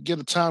get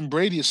a Tom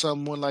Brady or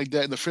someone like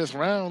that in the fifth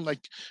round, like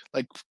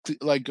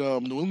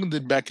New England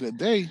did back in the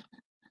day.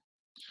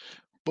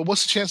 But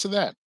what's the chance of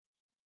that?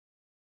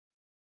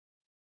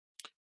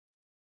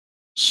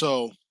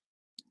 So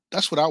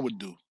that's what I would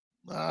do.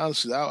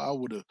 Honestly, I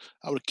would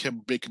have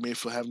kept Baker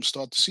Mayfield, have him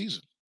start the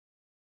season.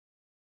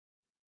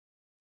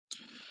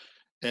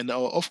 And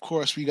of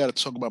course, we got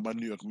to talk about my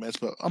New York Mets,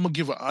 but I'm gonna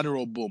give an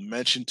honorable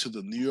mention to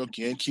the New York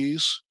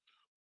Yankees,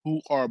 who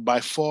are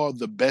by far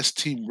the best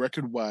team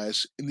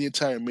record-wise in the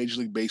entire Major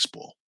League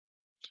Baseball.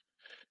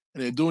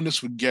 And they're doing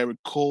this with Garrett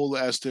Cole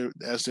as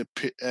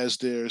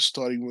their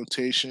starting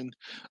rotation.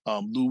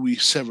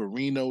 Luis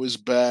Severino is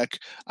back.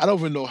 I don't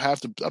even know half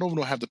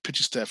the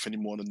pitching staff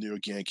anymore in the New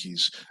York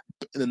Yankees.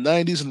 In the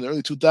 '90s and the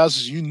early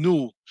 2000s, you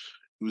knew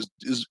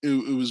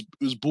it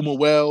was Boomer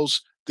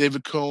Wells,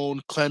 David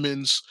Cohn,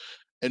 Clemens,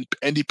 and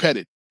Andy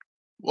Pettit.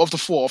 Off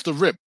the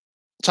rip,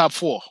 top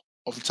four,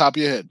 off the top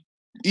of your head,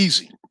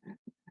 easy.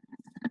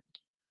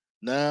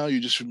 Now you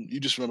just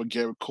remember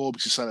Garrett Cole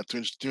because he signed a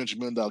 $300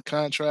 million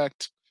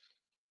contract,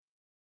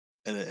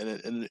 and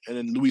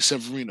then Luis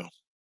Severino,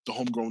 the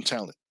homegrown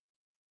talent.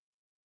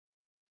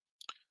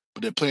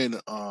 But they're playing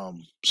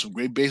some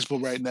great baseball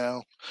right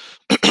now.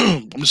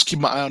 I'm just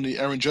keeping my eye on the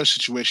Aaron Judge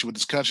situation with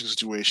this contract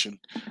situation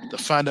to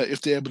find out if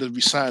they're able to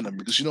resign him.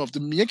 Because if the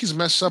Yankees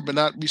mess up and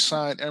not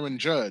resign Aaron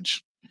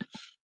Judge,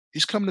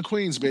 he's coming to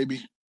Queens,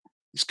 baby.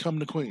 He's coming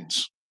to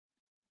Queens.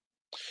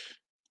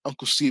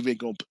 Uncle Steve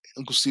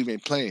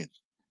ain't playing.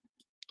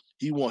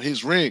 He want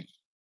his ring.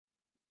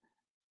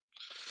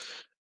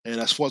 And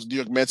as far as the New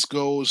York Mets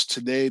goes,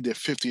 today they're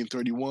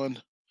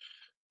 50-31.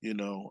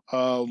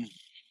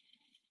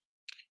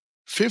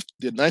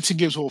 They're 19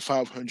 games over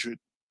 500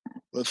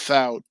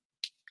 without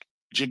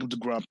Jacob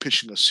DeGrom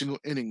pitching a single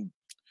inning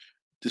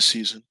this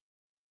season,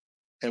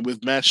 and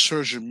with Matt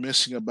Scherzer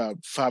missing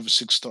about 5 or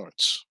 6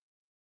 starts.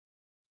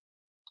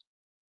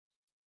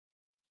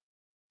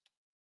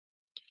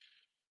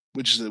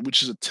 Which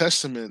is a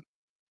testament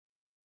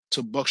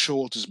to Buck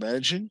Showalter's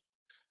managing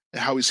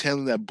and how he's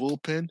handling that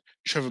bullpen.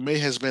 Trevor May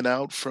has been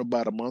out for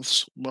about a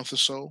month or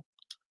so.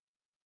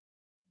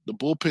 The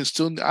bullpen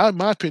still, in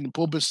my opinion, the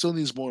bullpen still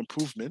needs more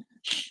improvement.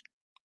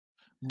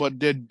 But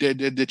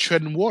they're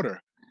treading water.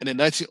 And then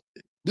this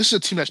is a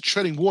team that's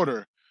treading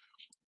water,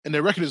 and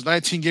their record is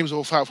 19 games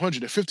over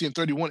 500. They're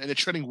 50-31, and they're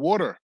treading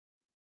water.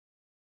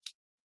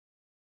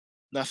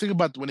 Now think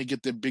about when they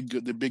get their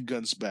big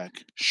guns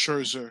back.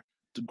 Scherzer,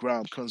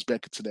 DeGrom comes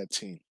back into that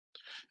team,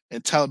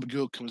 and Tyler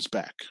McGill comes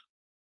back.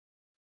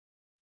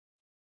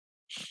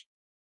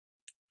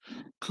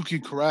 Cookie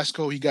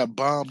Carrasco, he got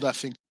bombed, I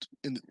think,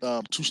 in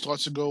 2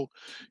 starts ago.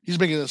 He's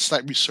making a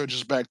slight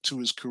resurgence back to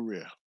his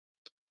career.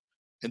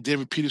 And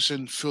David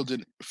Peterson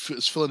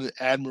is filling in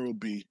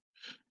admirably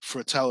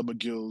for Tyler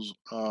McGill's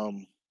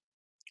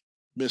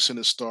missing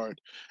a start.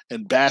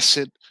 And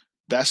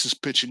Bassett's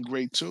pitching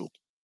great too.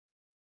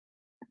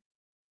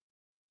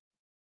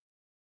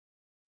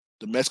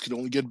 The Mets can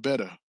only get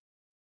better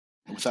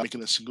without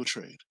making a single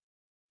trade.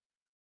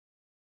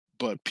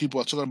 But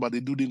people are talking about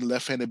they do need a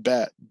left-handed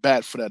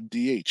bat for that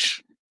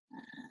DH.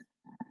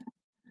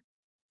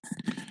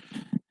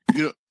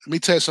 Let me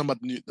tell you something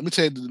about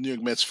the New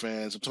York Mets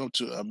fans. I'm talking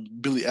to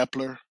Billy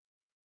Epler,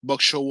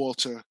 Buck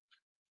Showalter,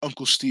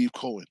 Uncle Steve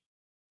Cohen.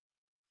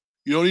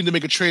 You don't need to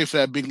make a trade for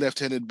that big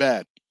left-handed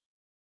bat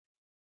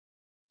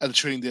at the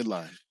trading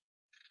deadline.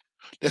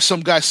 There's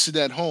some guy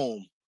sitting at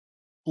home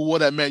who wore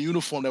that man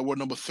uniform that wore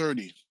number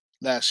 30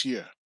 last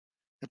year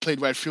and played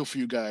right field for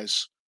you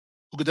guys,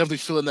 who could definitely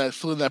fill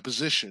in that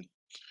position.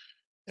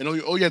 And all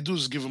you have to do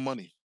is give him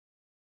money.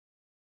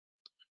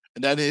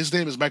 And that his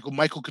name is Michael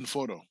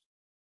Conforto.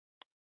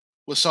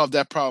 Will solve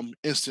that problem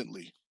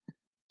instantly.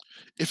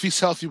 If he's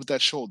healthy with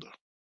that shoulder.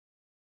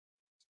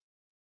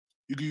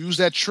 You can use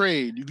that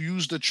trade. You can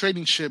use the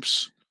trading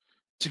chips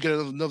to get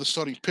another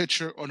starting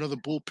pitcher or another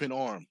bullpen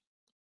arm.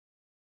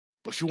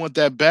 But if you want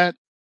that bat,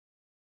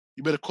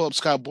 you better call up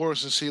Scott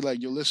Boras and say,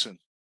 like, yo, listen,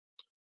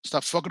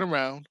 stop fucking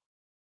around.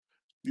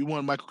 You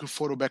want Michael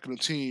Conforto back on the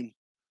team.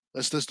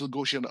 Let's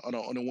negotiate on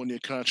a 1-year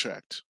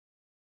contract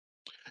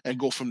and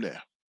go from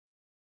there.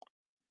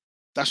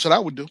 That's what I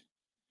would do.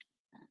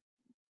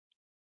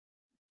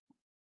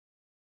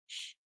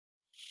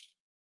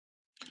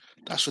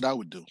 That's what I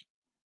would do.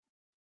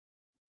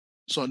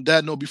 So on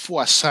that note,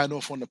 before I sign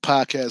off on the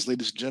podcast,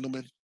 ladies and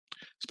gentlemen,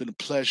 it's been a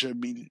pleasure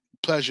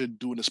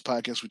doing this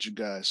podcast with you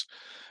guys.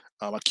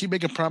 I keep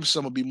making promises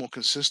I'm gonna be more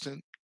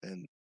consistent,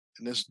 and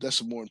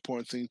that's a more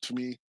important thing to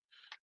me.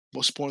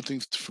 Most important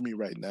thing for me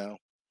right now.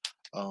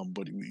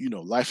 But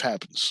life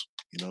happens.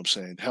 You know what I'm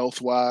saying? Health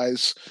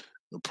wise,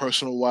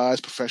 personal wise,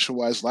 professional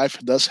wise, life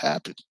does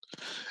happen.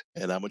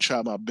 And I'm gonna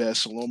try my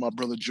best, along with my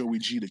brother Joey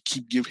G, to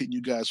keep hitting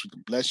you guys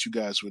bless you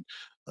guys with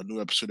a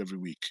new episode every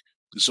week.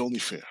 It's only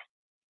fair.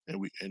 and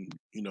we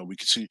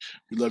can see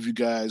we love you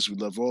guys. We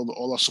love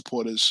all our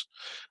supporters.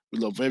 We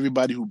love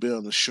everybody who been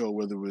on the show,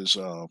 whether it was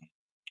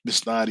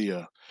Miss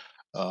Nadia,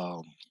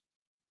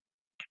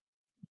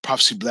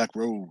 Prophecy Black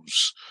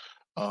Rose,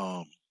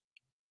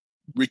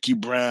 Ricky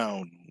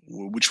Brown,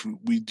 which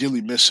we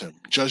dearly miss him.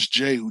 Judge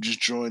Jay, who just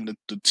joined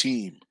the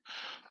team.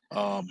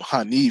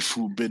 Hanif,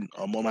 who've been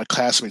one of my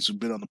classmates who've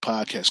been on the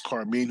podcast.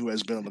 Carmine, who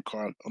has been on the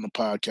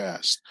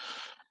podcast.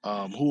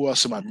 Who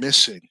else am I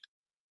missing?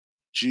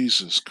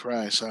 Jesus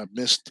Christ, I'm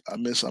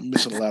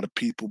missing a lot of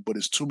people, but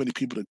it's too many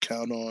people to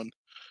count on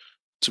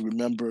to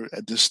remember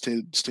at this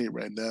state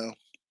right now.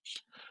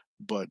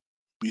 But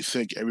we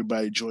thank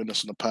everybody joining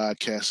us on the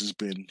podcast. It's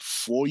been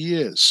 4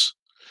 years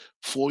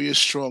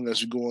strong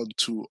as we go on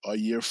to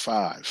year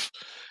 5.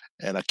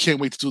 And I can't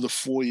wait to do the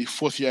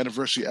 4th year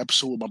anniversary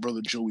episode with my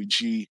brother Joey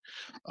G.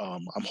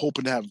 I'm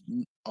hoping to have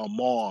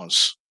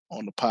Mars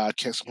on the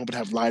podcast. I'm hoping to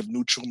have Live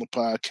Neutral on the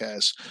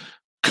podcast,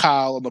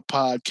 Kyle on the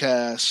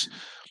podcast,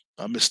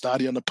 Miss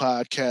Nadia on the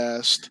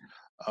podcast.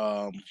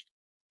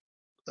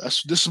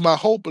 This is my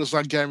hope, but it's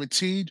not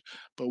guaranteed.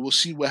 But we'll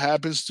see what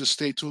happens. Just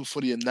stay tuned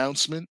for the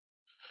announcement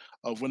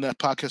of when that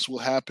podcast will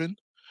happen.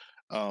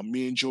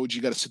 Me and Joey G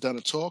got to sit down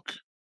and talk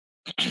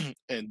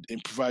and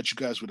provide you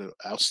guys with an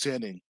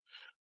outstanding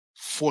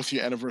 4th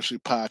year anniversary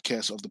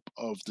podcast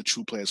of the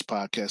True Players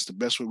podcast, the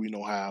best way we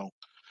know how.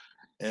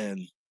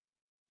 And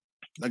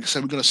like I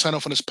said, we're going to sign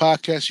off on this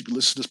podcast. You can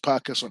listen to this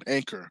podcast on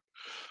Anchor,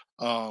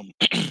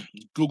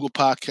 Google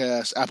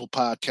Podcast, Apple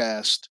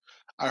Podcast,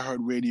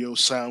 iHeartRadio,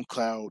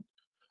 SoundCloud.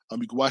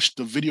 You can watch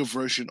the video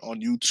version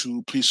on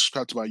YouTube. Please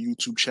subscribe to my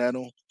YouTube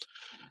channel.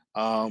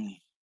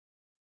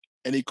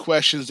 Any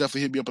questions,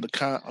 definitely hit me up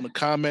on the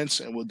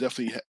comments, and we'll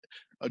definitely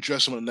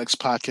address them on the next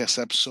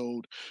podcast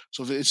episode.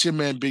 So it's your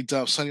man, Big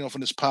Dom, signing off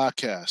on this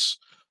podcast.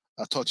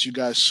 I'll talk to you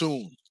guys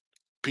soon.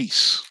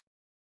 Peace.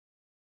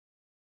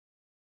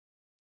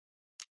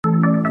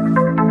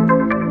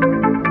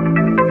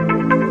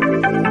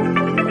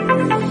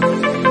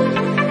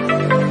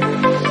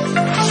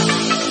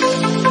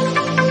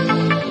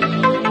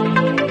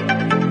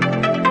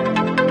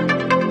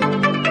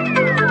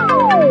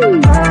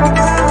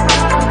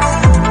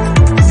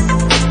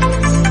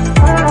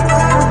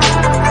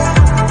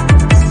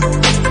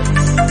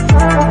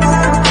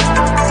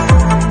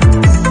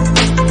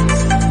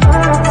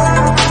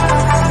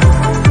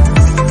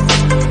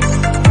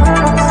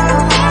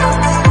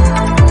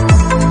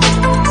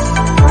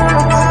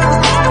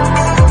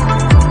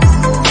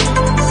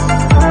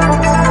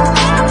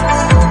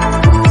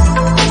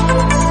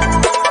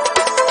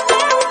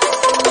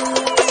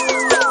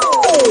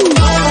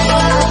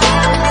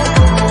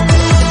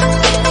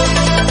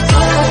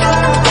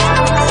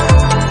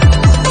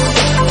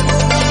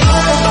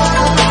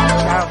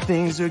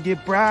 Things will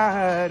get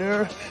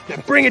brighter,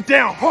 then bring it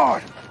down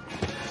hard.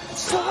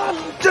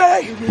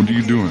 Someday. What are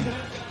you doing?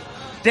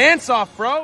 Dance off, bro.